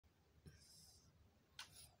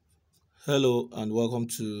Hello and welcome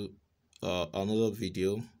to another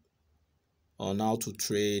video on how to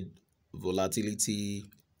trade volatility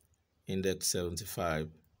index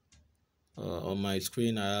 75. On my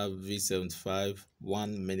screen I have V75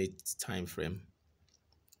 1 minute time frame,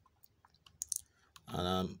 and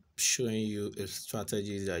I'm showing you a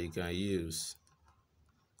strategy that you can use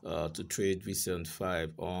to trade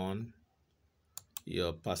V75 on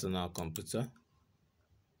your personal computer.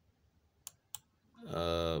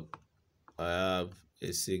 I have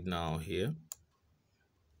a signal here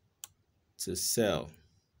to sell,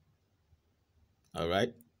 all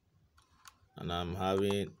right, and I'm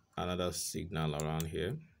having another signal around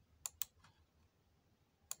here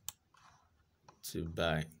to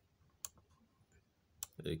buy.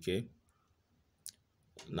 Okay,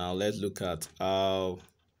 now let's look at how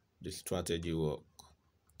the strategy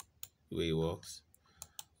works.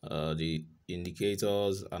 The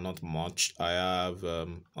indicators are not much. I have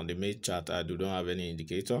on the main chart I do not have any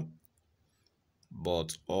indicator,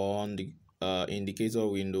 but on the indicator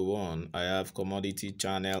window 1 I have commodity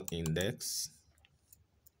channel index.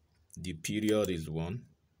 The period is 1.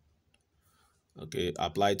 Okay,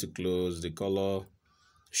 apply to close. The color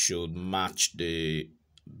should match the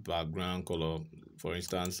background color. For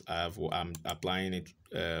instance, I'm applying it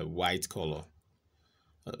white color.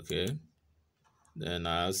 Okay, then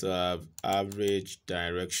I also have average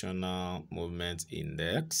directional movement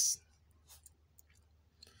index.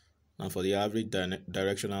 Now for the average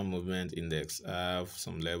directional movement index, I have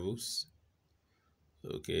some levels.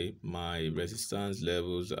 Okay, my resistance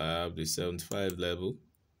levels, I have the 75 level,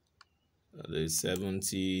 the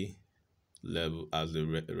 70 level as the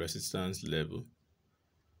resistance level.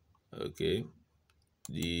 Okay,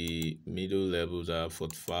 the middle levels are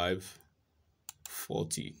 45,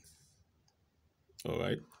 40. All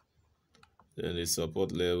right, then the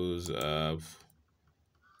support levels have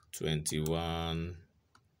 21,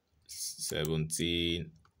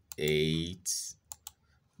 17, 8,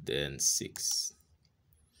 then 6.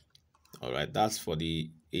 All right, that's for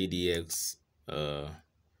the ADX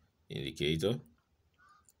indicator.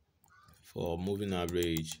 For moving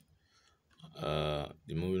average, the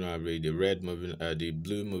moving average, the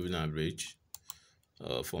blue moving average,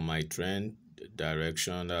 for my trend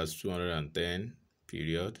direction, that's 210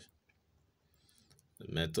 period.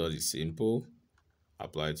 The method is simple: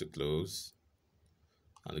 apply to close,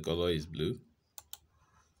 and the color is blue.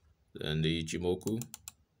 Then the Ichimoku,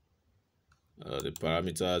 the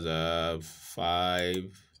parameters have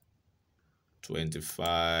 5,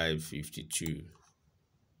 25, 52.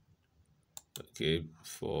 Okay,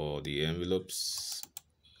 for the envelopes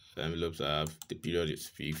I have the period is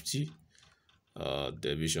 50,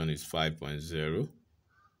 deviation is 5.0.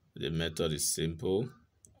 The method is simple: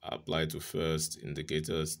 apply to first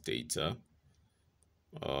indicators data.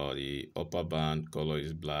 The upper band color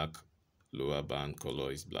is black, lower band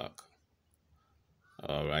color is black.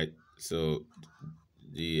 All right, so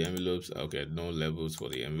the envelopes, okay, no levels for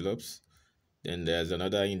the envelopes. Then there's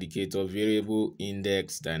another indicator, variable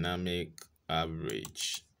index dynamic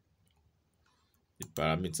average. The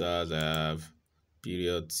parameters have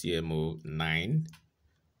period CMO 9,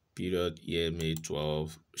 period EMA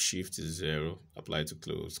 12, shift is 0, apply to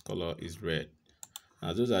close, color is red.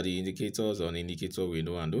 Now those are the indicators on indicator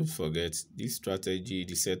window, and don't forget this strategy,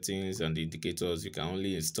 the settings and the indicators, you can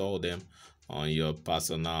only install them on your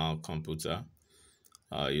personal computer.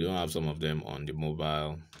 You don't have some of them on the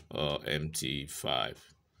mobile MT5.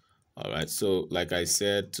 All right, so like I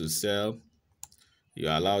said, to sell, you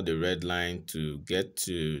allow the red line to get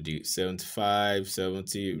to the 75,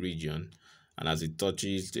 70 region, and as it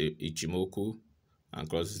touches the Ichimoku and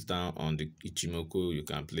crosses down on the Ichimoku, you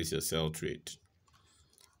can place your sell trade.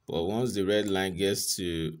 But once the red line gets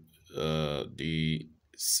to the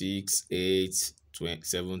 6, 8,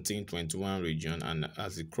 17, 21 region, and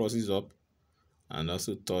as it crosses up and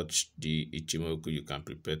also touch the Ichimoku, you can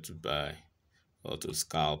prepare to buy or to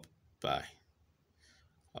scalp buy.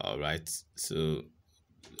 All right, so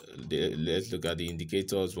let's look at the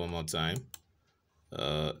indicators one more time.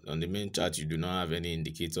 On the main chart you do not have any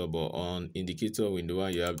indicator, but on indicator window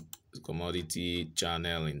 1 you have commodity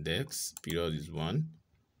channel index, period is 1.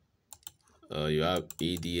 You have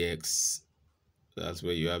ADX, that's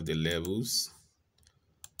where you have the levels,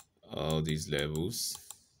 all these levels.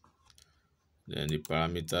 Then the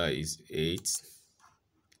parameter is 8.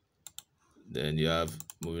 Then you have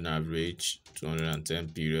moving average 210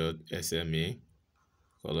 period, SMA,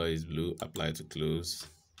 color is blue, apply to close.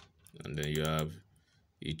 And then you have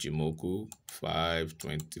Ichimoku 5,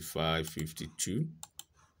 25, 52.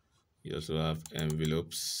 You also have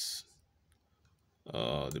envelopes.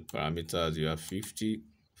 The parameters, you have 50,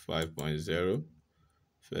 5.0.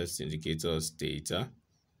 First indicator is data,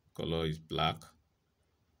 color is black.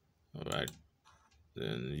 All right,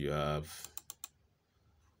 then you have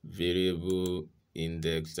variable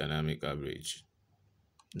index dynamic average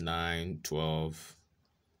 9, 12.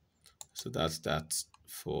 So that's that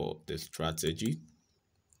for the strategy.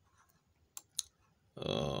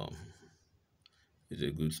 It's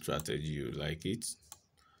a good strategy, you like it.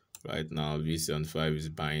 Right now V75 is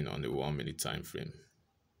buying on the 1 minute time frame.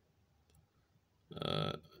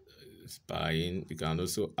 It's buying. You can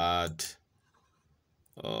also add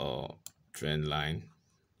trend line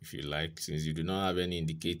if you like. Since you do not have any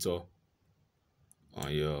indicator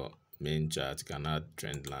on your main chart, you can add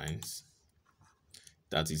trend lines.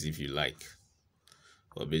 That is if you like.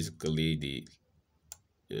 But basically the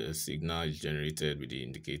signal is generated with the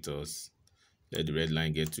indicators. Let the red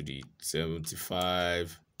line get to the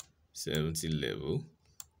 75, 70 level,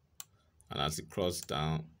 and as it crosses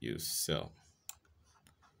down, you sell.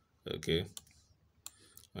 Okay,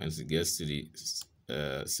 once it gets to the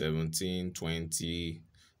 17, 20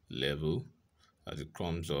 level, as it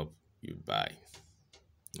comes up, you buy.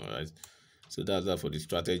 All right, so that's that for the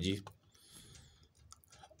strategy.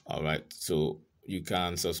 All right, so you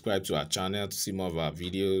can subscribe to our channel to see more of our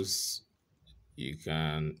videos. You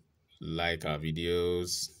can like our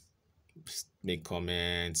videos, make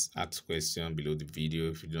comments, ask questions below the video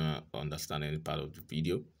if you don't understand any part of the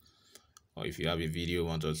video, or if you have a video,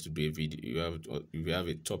 want us to do a video, if you have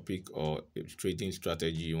a topic or a trading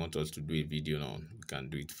strategy you want us to do a video on, we can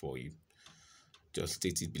do it for you. Just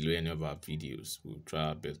state it below any of our videos. We'll try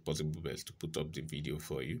our best possible best to put up the video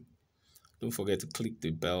for you. Don't forget to click the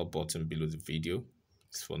bell button below the video.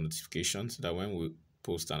 It's for notifications, so that when we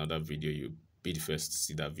post another video, you'll be the first to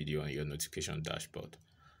see that video on your notification dashboard.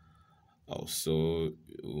 Also,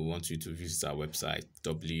 we want you to visit our website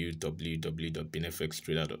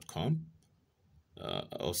www.binfxtrader.com.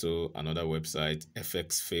 Also, another website,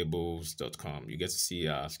 fxfables.com. You get to see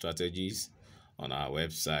our strategies on our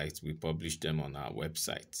website. We publish them on our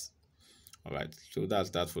website. All right, so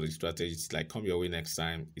that's that for the strategies. Like, come your way next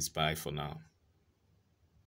time. It's bye for now.